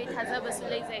rakani hai bai thaza ba su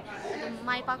lei jai dum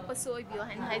mai pak pa so oi bio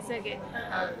han hai jage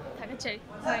thaga chari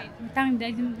hoi tang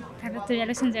da jum thaga chari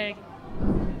la sanjare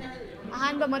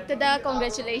ahanba maktada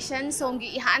congratulations songi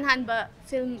hanba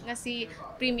film ngasi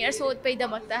premiere so pay da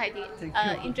makta haidi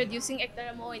introducing actor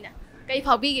mo oina kai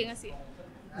phabi ge ngasi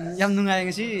yam nungai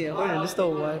ngasi hoi release to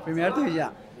premiere to ya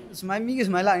smai mi ge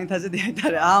smai la ni thaje de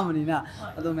tare amani na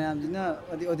ado mayam jina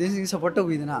adi audience ni support to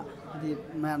widana adi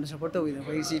mayam support to widana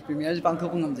hoi si premiere ji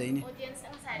pangthok ngam jai ni audience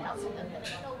ang sai la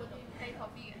kai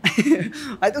phabi ge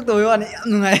ai tok to yo ni yam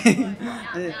nungai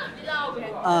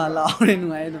lao re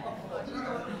nungai no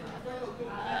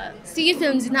sigi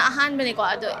films na ahan bane ko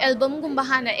ado album gumba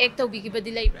hana act to bigi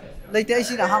badi leibra leite ai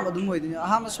si na ham adum hoidini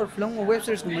aham short film web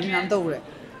series gum ni am tawre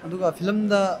aduga film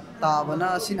da ta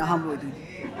bana sin aham hoidini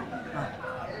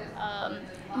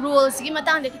rules gi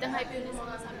matang de kitang hai piu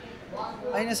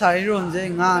aina sari ron je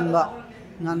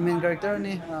ngan main character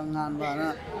ni ngan ba na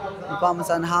pa ma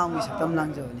san ham gi saktam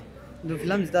lang jo ni du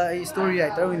film da ai story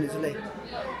writer win ju lei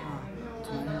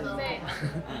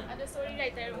ado story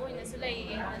writer oina su lei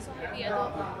so happy ado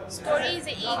stories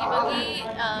e gi bagi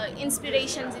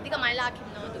inspirations idi kamai la khim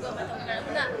no duga matang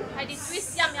karuna haidi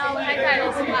twist yam yaw hai tare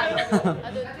so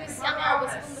ado twist yam yaw ba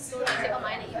sum story je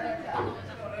kamai na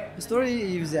story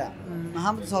is ya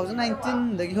ham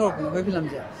 2019 dagi hor ko koi film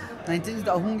je 19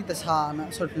 da Ahumgee ta sa na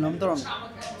short film to ram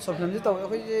short film je to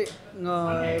koi je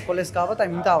college ka ba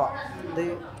timing ta wa de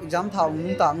exam tha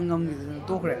mung ta ngam gi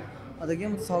to kre adagi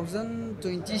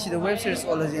 2020 si the web series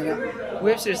all je na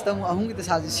web series ta Ahumgee ta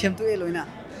sa je sem to eloina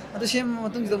ado sem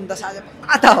matung jom da sa je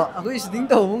ata akoi shooting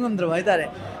to ngam dra bai tare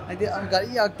adi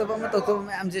gari yak ta ba ma to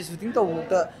ma am je shooting to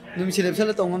ta num selection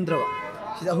to ngam dra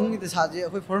si Ahumgee ta sa je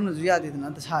akoi foreign ju ya de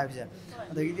na ta sa je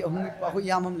adagi di Ahumgee akoi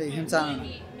yamam le hem cha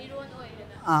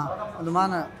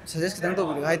adumana suggest kitang to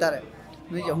bi hai tare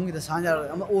noi Ahumgee ta sa ja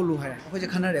ama olu hai akoi je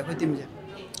khana re akoi tim je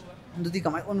ndudi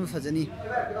kamai on fajani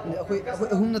akoi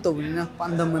ahum na to bi na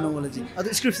pandam monology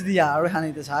adu script di ya ro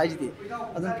hanai ta sai ji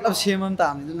adu club semam ta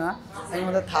mi na ai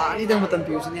ma tha ni dang matam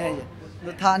piu ni hai je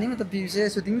do tha ni matam piu se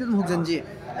shooting dum hugjan ji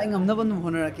ai ngam na ban dum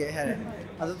honor ke hai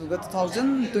adu duga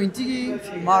 2020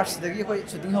 ki march dagi akoi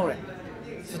shooting hore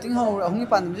shooting hore Ahumgee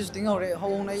Pandam ji shooting hore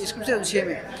hong na script se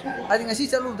seme ai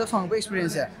ngasi chalu da phang ba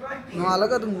experience ya no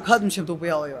alaga dum kha dum sem to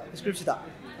pa yawa script da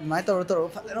mai to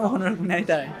fa na honor ku nai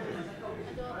ta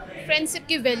friendship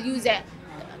की values है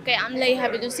कई आम लई है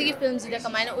बिल्कुल सी film जिदा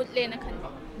कमायना उतले ना खन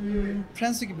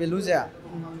friendship की values है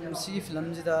सी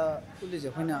फिल्म जिदा उतले जे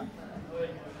खना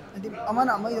अदि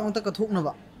अमाना अमै दं त कथोक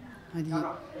नबा अदि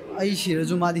आई सिर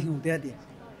जु मादि होते आदि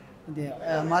अदि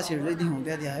मा सिर लेदि होते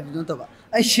आदि है बिदन तबा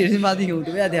आई सिर मादि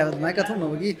होते आदि है माय कथोक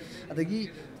नबगी अदगी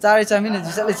चारे चामिन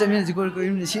जि चले चामिन जि कोर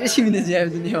कोइम सिर सिमिन जि है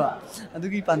बिदन हेवा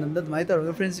अदुगी पानम द माय तर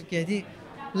friendship की आदि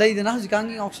लेदना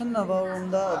हजिकांगी ऑप्शन नबा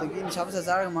ओमदा अदगी निसा बसा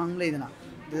जार मांग लेदना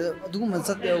अदुगु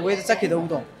मसत वे चके दउ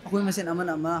दो अखोय मसेन अमन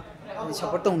अमा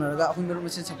support तौनरगा अखोय Meru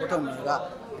मसेन support तौनरगा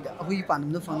अखोय Panam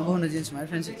the फंग होना जेन स्माइल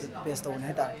फ्रेंडशिप बेस्ट तौन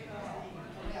है ता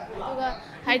दुगा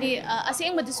हाइदी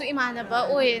असेंग बदसु इमानबा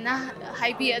ओयना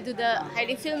Hibi अदुदा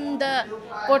हाइदी film the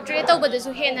portrait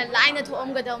तौबदसु Hena line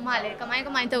थोमगदा माले कमाय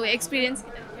कमाय तौ experience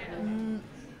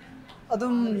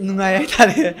adum nungai ai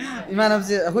tare imanab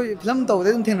je akoi film tawde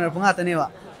dum thengnar phanga tane wa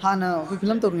hana akoi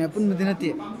film tawne pun medina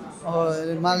ti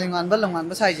malingan ba langan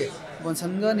ba sai je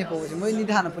bonsan ga ne po je moi ni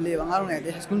dhana pule wa ngarung ai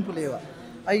de school pule wa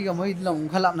ai ga moi long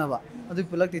khalap na ba adu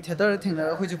pulak ti theater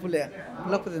thengnar akoi je pule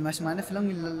pulak de mas mane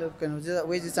film kano je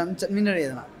we je cham chatminare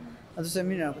na adu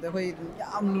seminar ko akoi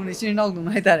yam lu ni sin nau dum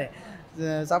ai tare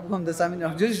ꯆꯥꯛꯐꯝꯗ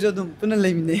ꯆꯥꯃꯤꯟꯅꯔ ꯍꯧꯖꯤꯛꯁꯨ ꯑꯗꯨꯝ ꯄꯨꯟꯅ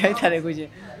ꯂꯩꯃꯤꯟꯅꯩ ꯍꯥꯏꯇꯥꯔꯦ ꯑꯩꯈꯣꯏꯁꯦ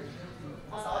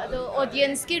ꯑꯗꯣ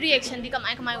ꯑꯣꯗꯤꯌꯟꯁꯀꯤ ꯔꯤꯑꯦꯛꯁꯟꯗꯤ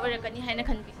ꯀꯃꯥꯏ ꯑꯣꯏꯔꯛꯀꯅꯤ ꯍꯥꯏꯅ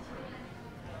ꯈꯟꯕꯤ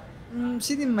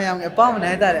ꯁꯤꯗꯤ ꯃꯌꯥꯝꯒꯤ ꯑꯄꯥꯝꯕꯅꯦ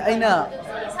ꯍꯥꯏꯇꯥꯔꯦ ꯑꯩꯅ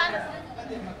ꯏꯁꯥꯅ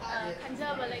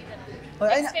ꯈꯟꯖꯕ ꯂꯩꯗꯅ ꯍꯣꯏ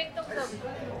ꯑꯦꯛꯁꯄꯦꯛ ꯇꯧꯖꯕꯗꯣ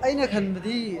ꯑꯩꯅ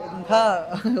ꯈꯟꯕꯗꯤ ꯑꯗꯨꯝ ꯈꯔ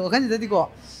ꯋꯥꯈꯜꯁꯤꯗꯗꯤꯀꯣ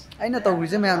ꯑꯩꯅ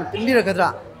ꯇꯧꯔꯤꯁꯦ ꯃꯌꯥꯝꯅ ꯄꯦꯟꯕꯤꯔꯛꯀꯗ꯭ꯔꯥ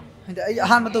ꯍꯥꯏꯗꯤ ꯑꯩ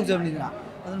ꯑꯍꯥꯟꯕ ꯇꯧꯖꯕꯅꯤꯗꯅ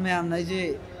ꯑꯗꯨꯅ ꯃꯌꯥꯝꯅ ꯑꯩꯁꯦ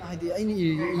ꯍꯥꯏꯗꯤ ꯑꯩꯅ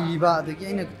ꯏꯔꯤꯕ ꯑꯗꯒꯤ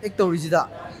ꯑꯩꯅ ꯑꯦꯛ ꯇꯧꯔꯤꯁꯤꯗ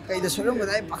ꯀꯩꯗ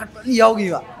ꯁꯣꯏꯔꯝꯒꯗ꯭ꯔꯥ ꯑꯩ ꯄꯥꯈꯠꯄ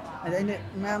ꯌꯥꯎꯈꯤꯕ ꯍꯥꯏꯗꯤ ꯑꯩꯅ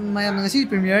ꯃꯌꯥꯝꯅ ꯉꯁꯤ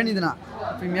ꯄ꯭ꯔꯤꯃꯤꯌꯔꯅꯤꯗꯅ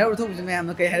ꯄ꯭ꯔꯤꯃꯤꯌꯔ ꯎꯠꯊꯣꯛꯄꯁꯦ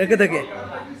ꯃꯌꯥꯝꯅ ꯀꯩ ꯍꯥꯏꯔꯛꯀꯗꯒꯦ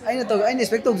ꯑꯩꯅ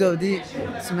ꯑꯦꯛꯁꯄꯦꯛ ꯇꯧꯖꯕꯗꯤ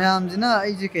ꯃꯌꯥꯝꯁꯤꯅ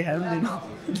ꯑꯩꯁꯦ ꯀꯩ ꯍꯥꯏꯔꯝꯗꯣꯏꯅೋ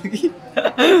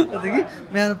ꯑꯗꯒꯤ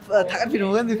ꯃꯌꯥꯝꯅ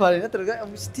ꯊꯥꯒꯠꯄꯤꯔꯝꯃꯒꯗꯤ ꯐꯔꯦ ꯅꯠꯇ꯭ꯔꯒ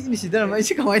ꯑꯃꯨꯛ ꯊꯤꯅ ꯁꯤꯗꯔꯝꯃ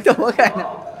ꯑꯩꯁꯦ ꯀꯃꯥꯏꯅ ꯇꯧꯕ ꯀꯥꯏꯅ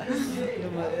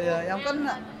ꯌꯥꯝ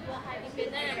ꯀꯟꯅ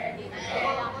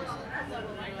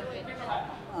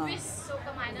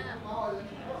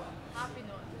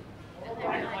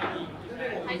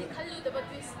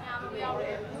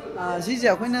ꯁꯤꯁꯦ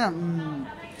ꯑꯩꯈꯣꯏꯅ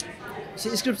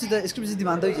ꯁꯤ ꯁ꯭ꯀ꯭ꯔꯤꯞꯁꯤ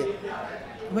ꯗꯤꯃꯥꯟ ꯇꯧꯔꯤꯁꯦ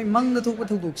ꯑꯩꯈꯣꯏ ꯃꯪꯗ ꯊꯣꯛꯄ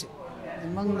ꯊꯧꯗꯣꯛꯁꯦ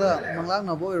ꯃꯪꯗ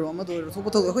ꯃꯪꯂꯥꯛꯅꯕ ꯑꯣꯏꯔꯣ ꯑꯃꯗ ꯑꯣꯏꯔꯣ ꯊꯣꯛꯄ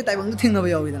ꯊꯧꯗꯣꯛ ꯑꯩꯈꯣꯏ ꯇꯥꯏꯕꯪꯗ ꯊꯦꯡꯅꯕ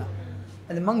ꯌꯥꯎꯋꯤꯗꯅ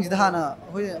ꯍꯥꯏꯗꯤ ꯃꯪꯁꯤꯗ ꯍꯥꯟꯅ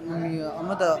ꯑꯩꯈꯣꯏ ꯃꯃꯤ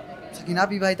ꯑꯃꯗ ꯁꯈꯤꯅꯥ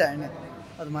ꯄꯤꯕ ꯍꯥꯏꯇꯥꯔꯦꯅꯦ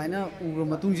ꯑꯗꯨꯃꯥꯏꯅ ꯎꯈ꯭ꯔ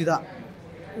ꯃꯇꯨꯡꯁꯤꯗ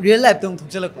ꯔꯤꯌꯦꯜ ꯂꯥꯏꯐꯇ ꯑꯃꯨꯛ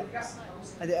ꯊꯣꯛꯆꯜꯂꯛꯄ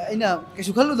ꯍꯥꯏꯗꯤ ꯑꯩꯅ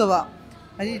ꯀꯩꯁꯨ ꯈꯜꯂꯨꯗꯕ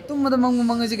ꯍꯥꯏꯗꯤ ꯇꯨꯝꯕꯗ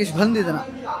ꯃꯪꯉꯁꯦ ꯀꯩꯁꯨ ꯈꯟꯗꯦꯗꯅ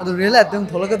ꯑꯗꯨ ꯔꯤꯌꯦꯜ ꯂꯥꯏꯐꯇ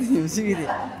ꯑꯃꯨꯛ ꯊꯣꯛꯂꯛꯀꯗꯣꯏꯅꯦꯕ ꯁꯤꯒꯤꯗꯤ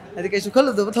ꯍꯥꯏꯗꯤ ꯀꯩꯁꯨ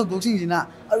ꯈꯜꯂꯨꯗꯕ ꯊꯧꯗꯣꯛꯁꯤꯡꯁꯤꯅ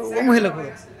ꯑꯔꯨꯕ ꯑꯃ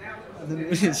ꯍꯦꯜꯂꯛꯄꯗꯣ ꯑꯗꯨꯅꯤ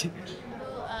ꯎꯔꯤꯁꯤ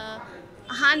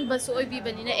ꯑꯍꯥꯟꯕꯁꯨ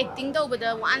ꯑꯣꯏꯕꯤꯕꯅꯤꯅ ꯑꯦꯛꯇꯤꯡ ꯇꯧꯕꯗ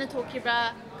ꯋꯥꯅ ꯊꯣꯛꯈꯤꯕ꯭ꯔꯥ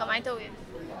ꯀꯃꯥꯏꯅ ꯇꯧꯋꯤ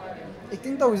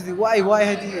ꯑꯦꯛꯇꯤꯡ ꯇꯧꯕꯁꯤꯗꯤ ꯋꯥꯏ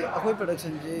ꯍꯥꯏꯗꯤ ꯑꯩꯈꯣꯏ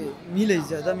ꯄ꯭ꯔꯗꯛꯁꯟꯁꯦ ꯃꯤ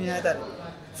ꯂꯩꯖꯗꯕꯅꯤ ꯍꯥꯏꯇꯥꯔꯦ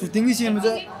ꯁꯨꯇꯤꯡꯒꯤ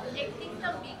ꯁꯦꯝꯕꯗ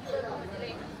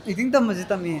ꯑꯦꯛꯇꯤꯡ ꯇꯝꯕꯁꯤ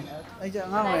ꯇꯝꯃꯤ ꯑꯩꯁꯦ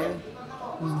ꯑꯉꯥꯡ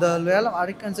ꯑꯣꯏꯔꯤꯉꯩ ꯗ ꯂꯣꯌꯦꯜ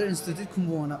ꯑꯥꯔꯠ ꯏꯟꯁꯇꯤꯇ꯭ꯌꯨꯠ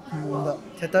ꯈꯨꯝꯕꯣꯡꯅ ꯈꯨꯝꯕꯣꯡꯗ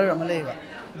ꯊꯤꯌꯦꯇꯔ ꯑꯃ ꯂꯩꯌꯦꯕ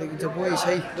ꯑꯗꯒꯤ ꯖꯒꯣꯏ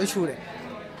ꯏꯁꯩ ꯂꯣꯏ ꯁꯨꯔꯦ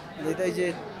ꯑꯗꯩꯗ ꯑꯩꯁꯦ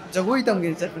ꯖꯒꯣꯏ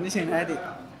ꯇꯝꯒꯦꯅ ꯆꯠꯄꯅꯤ ꯁꯦꯡꯅ ꯍꯥꯏꯔꯗꯤ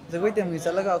ꯖꯒꯣꯏ ꯇꯝꯒꯦ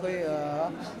ꯆꯠꯂꯒ ꯑꯩꯈꯣꯏ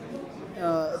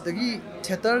ꯑꯗꯒꯤ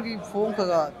ꯊꯤꯌꯦꯇꯔꯒꯤ ꯐꯣꯔꯝ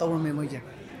ꯈꯔ ꯇꯧꯔꯝꯃꯦ ꯃꯣꯏꯁꯦ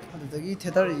ꯑꯗꯨꯗꯒꯤ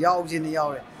ꯊꯤꯌꯦꯇꯔ ꯌꯥꯎꯁꯦꯅ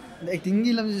ꯌꯥꯎꯔꯦ ꯑꯗ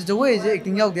ꯑꯦꯛꯇꯤꯡꯒꯤ ꯂꯝꯁꯤ ꯖꯒꯣꯏ ꯍꯥꯏꯁꯦ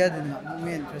ꯑꯦꯛꯇꯤꯡ ꯌꯥꯎꯗꯦ ꯌꯥꯗꯦꯗꯅ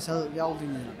ꯃꯦꯟ ꯐꯦꯁꯜ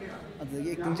ꯌꯥꯎꯗꯣꯏꯅꯤꯅ ꯑꯗꯨꯗꯒꯤ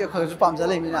ꯑꯦꯛꯇꯤꯡꯁꯦ ꯈꯔꯁꯨ ꯄꯥꯝꯖ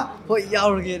ꯂꯩꯕꯅꯤꯅ ꯍꯣꯏ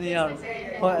ꯌꯥꯎꯔꯒꯦꯅ ꯌꯥꯎꯔꯦ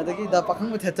ꯍꯣꯏ ꯑꯗꯒꯤ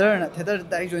ꯄꯥꯈꯪꯕ ꯊꯤꯌꯦꯇꯔ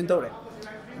ꯗꯥꯏꯔꯦꯛ ꯖꯣꯏꯟ ꯇꯧꯔꯦ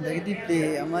ꯑꯗꯒꯤꯗꯤ ꯄ꯭ꯂꯦ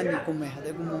ꯑꯃ ꯑꯅꯤ ꯀꯨꯝꯃꯦ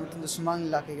ꯑꯗꯩ ꯀꯨꯝꯕ ꯃꯇꯨꯡꯗ ꯁꯨꯃꯥꯡ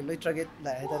ꯂꯤꯂꯥ ꯀꯩꯀꯩ ꯂꯣꯏ ꯇ꯭ꯔꯒꯦꯠ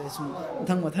ꯂꯥꯛꯑꯦ ꯍꯥꯏꯇꯥꯔꯦ ꯁꯨꯝ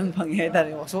ꯃꯊꯪ ꯐꯪꯉꯦ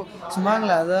ꯍꯥꯏꯇꯥꯔꯦ ꯋꯥꯛꯁꯣꯞ ꯁꯨꯃꯥꯡ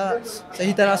ꯂꯤꯂꯥꯗ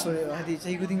ꯆꯍꯤ 10 ꯁꯨꯔꯦ ꯍꯥꯏꯗꯤ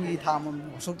ꯆꯍꯤ ꯈꯨꯗꯤꯡꯒꯤ ꯊꯥ ꯑꯃꯃꯝ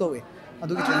ꯋꯥꯛꯁꯣꯞ ꯇꯧꯋꯦ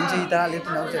ꯑꯗꯨꯒꯤ ꯇ꯭ꯔꯦꯅꯤꯡ ꯆꯍꯤ 10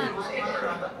 ꯂꯦꯞꯇꯅ ꯌꯥꯎꯖꯔꯦ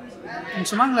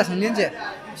ꯁꯨꯃꯥꯡ ꯂꯤꯂꯥ ꯁꯪꯂꯦꯟꯁꯦ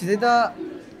ꯁꯤꯗꯩꯗ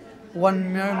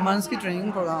 1 ꯃꯟꯁꯀꯤ ꯇ꯭ꯔꯦꯅꯤꯡ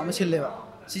ꯄ꯭ꯔꯣꯒ꯭ꯔꯥꯝ ꯑꯃ ꯁꯤꯜꯂꯦꯕ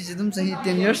ꯁꯤꯁꯦ ꯑꯗꯨꯝ ꯆꯍꯤ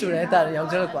 10 years ꯁꯨꯔꯦ ꯍꯥꯏꯇꯥꯔꯦ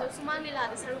ꯌꯥꯎꯖꯔꯛꯄ ꯁꯨꯃꯥꯡ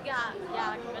ꯂꯤꯂꯥꯗ ꯁꯔꯨꯛ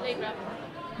ꯌꯥꯈꯤꯕ ꯂꯩꯕ꯭ꯔꯥ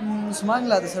ꯁꯨꯃꯥꯡ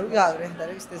ꯂꯤꯂꯥꯗ ꯁꯔꯨꯛ ꯌꯥꯈ꯭ꯔꯦ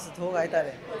ꯗꯥꯏꯔꯦꯛ ꯁ꯭ꯇꯦꯖꯇ ꯊꯣꯛꯑꯒ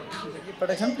ꯍꯥꯏꯇꯥꯔꯦ ꯑꯗꯒꯤ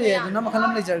ꯄ꯭ꯔꯗꯛꯁꯟ ꯄ꯭ꯂꯦ ꯑꯗꯨꯅ ꯃꯈꯜ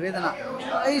ꯑꯃ ꯂꯩꯖꯈ꯭ꯔꯦꯗꯅ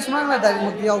ꯑꯩ ꯁꯨꯃꯥꯡ ꯂꯤꯂꯥ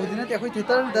ꯗꯥꯏꯔꯦꯛꯃꯛꯇꯤ ꯌꯥꯎꯕꯗꯤ ꯅꯠꯇꯦ ꯑꯩꯈꯣꯏ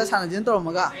ꯊꯤꯌꯦꯇꯔꯗ ꯁꯥꯟꯅꯖꯦꯅ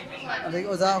ꯇꯧꯔꯝꯃꯒ ꯑꯗꯒꯤ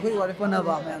ꯑꯣꯖꯥ ꯑꯩꯈꯣꯏ ꯋꯥꯔꯤ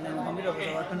ꯄꯟꯅꯕ ꯃꯌꯥꯝꯅ ꯈꯪꯕꯤꯔꯕ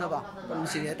ꯑꯣꯖꯥ ꯋꯥꯔꯤ ꯄꯟꯅꯕ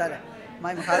ꯅꯨꯡꯁꯤꯔꯤ ꯍꯥꯏꯇꯥꯔꯦ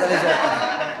ꯃꯥꯏ ꯃꯈꯥꯗ ꯂꯩꯖꯔꯛꯄꯅꯦ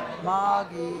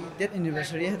ꯃꯥꯒꯤ ꯗꯦꯠ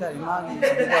ꯑꯦꯅꯤꯚꯔꯁꯔꯤ ꯍꯥꯏꯇꯥꯔꯦ ꯃꯥꯒꯤ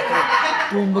ꯁꯤꯗ ꯑꯩꯈꯣꯏ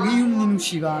ꯇꯣꯝꯕꯒꯤ ꯌꯨꯝꯅꯤ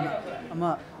ꯅꯨꯡꯁꯤꯕꯅ ꯑꯃ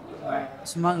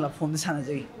ꯁꯨꯃꯥꯡ ꯂꯤꯂꯥ ꯐꯣꯝꯗ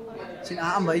ꯁꯥꯟꯅꯖꯩ ꯁꯤꯅ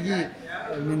ꯑꯍꯥꯟꯕ ꯑꯩꯒꯤ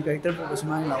ꯃꯦꯟ ꯀꯦꯔꯦꯛꯇꯔ ꯄꯨꯕ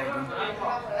ꯁꯨꯃꯥꯡ ꯂꯤꯂꯥ ꯑꯣꯏꯗꯣꯏꯅꯤ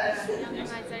ꯌꯥꯝ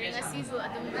ꯅꯨꯡꯉꯥꯏꯖꯔꯦ ꯉꯁꯤꯁꯨ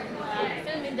ꯑꯗꯨꯝ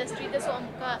ꯐꯤꯜꯝ ꯏꯟꯗꯁꯇ꯭ꯔꯤꯗꯁꯨ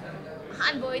ꯑꯃꯨꯛꯀ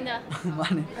ꯑꯍꯥꯟꯕ ꯑꯣꯏꯅ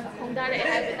ꯃꯥꯅꯦ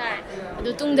ꯈꯣꯡꯗꯥꯔꯛꯑꯦ ꯍꯥꯏꯕ ꯇꯥꯔꯦ ꯑꯗꯣ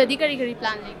ꯇꯨꯡꯗꯗꯤ ꯀꯔꯤ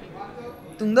ꯄ꯭ꯂꯥꯟ ꯂꯩꯒꯦ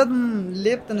ꯇꯨꯡꯗ ꯑꯗꯨꯝ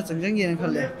ꯂꯦꯞꯇꯅ ꯆꯪꯁꯤꯟꯒꯦꯅ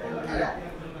ꯈꯜꯂꯦ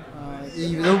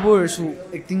ꯏꯕꯗꯕꯨ ꯑꯣꯏꯔꯁꯨ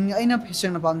ꯑꯦꯛꯇꯤꯡ ꯑꯩꯅ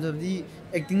ꯁꯦꯡꯅ ꯄꯥꯝꯖꯕꯗꯤ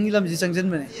ꯑꯦꯛꯇꯤꯡꯒꯤ ꯂꯝꯁꯤ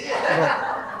ꯆꯪꯁꯤꯟꯕꯅꯦ ꯑꯗꯣ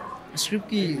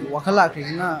ꯁ꯭ꯀ꯭ꯔꯤꯞꯀꯤ ꯋꯥꯈꯜ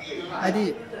ꯂꯥꯛꯈ꯭ꯔꯤꯁꯤꯅ ꯍꯥꯏꯗꯤ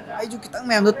ꯑꯩꯁꯨ ꯈꯤꯇꯪ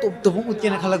ꯃꯌꯥꯝꯗꯣ ꯇꯣꯞ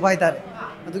ꯎꯠꯀꯦꯅ ꯈꯜꯂꯛꯄ ꯍꯥꯏꯇꯥꯔꯦ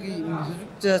ꯑꯗꯨꯒꯤ ꯍꯧꯖꯤꯛ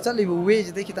ꯆꯠꯂꯤꯕ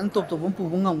ꯋꯦꯁꯤꯗꯩ ꯈꯤꯇꯪ ꯇꯣꯞ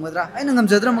ꯄꯨꯕ ꯉꯝꯒꯗ꯭ꯔꯥ ꯑꯩꯅ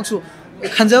ꯉꯝꯖꯗ꯭ꯔꯃꯛꯁꯨ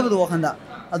ꯈꯟꯖꯕꯗꯣ ꯋꯥꯈꯟꯗ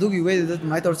ꯑꯗꯨꯒꯤ ꯋꯦꯗꯨꯗ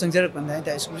ꯑꯗꯨꯃꯥꯏꯅ ꯇꯧꯔ ꯆꯪꯖꯔꯛꯄꯅꯦ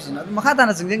ꯍꯥꯏꯇꯥꯔꯦ ꯁ꯭ꯀ꯭ꯔꯤꯞꯁꯤꯅ ꯑꯗꯨꯝ ꯃꯈꯥ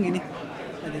ꯇꯥꯅ ꯆꯪꯁꯤꯟꯈꯤꯅꯤ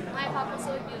ꯍꯥꯏꯗꯤ ꯃꯥꯏ ꯄꯥꯛꯄꯁꯨ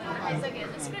ꯑꯣꯏꯕꯤꯌꯨ ꯍꯥꯏꯖꯒꯦ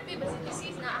ꯑꯗꯣ ꯁ꯭ꯀ꯭ꯔꯤꯞ ꯏꯕꯁꯤꯗꯤ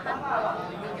ꯁꯤꯁꯤꯅ ꯑꯍꯥꯟꯕ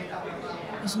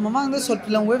ꯃꯃꯥꯡꯗ ꯁꯣꯔꯠ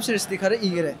ꯐꯤꯂꯝ ꯋꯦꯕ ꯁꯤꯔꯤꯁꯇꯤ ꯈꯔ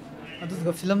ꯏꯈꯔꯦ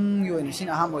ꯑꯗꯨꯗꯨꯒ ꯐꯤꯂꯝꯒꯤ ꯑꯣꯏꯅ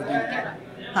ꯁꯤꯅ ꯑꯍꯥꯟꯕ ꯑꯣꯏꯗꯣꯏꯅꯤ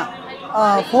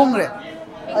ꯐꯣꯡꯈ꯭ꯔꯦ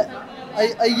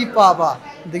ꯑꯩꯒꯤ ꯄꯥꯕ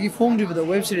ꯑꯗꯒꯤ ꯐꯣꯡꯗ꯭ꯔꯤꯕꯗ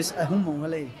ꯋꯦꯕ ꯁꯤꯔꯤꯁ 3 ꯑꯃꯒ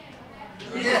ꯂꯩꯔꯤ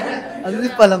ꯑꯗꯨꯗꯤ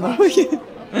ꯄꯜꯂꯝꯃꯔꯣꯏꯒꯦ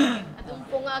ꯑꯗꯨꯝ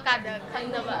ꯐꯣꯡꯉꯛꯑꯀꯥꯟꯗ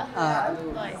ꯈꯪꯅꯕ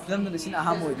ꯍꯣꯏ ꯐꯤꯂꯝꯗꯨꯅ ꯁꯤꯅ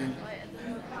ꯑꯍꯥꯟꯕ ꯑꯣꯏꯗꯣꯏꯅꯤ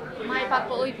ꯃꯥꯏ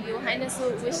ꯄꯥꯛꯄ ꯑꯣꯏꯕꯤꯌꯨ ꯍꯥꯏꯅꯁꯨ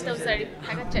ꯋꯤꯁ ꯇꯧꯖꯔꯤ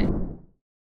ꯊꯥꯒꯠꯆꯔꯤ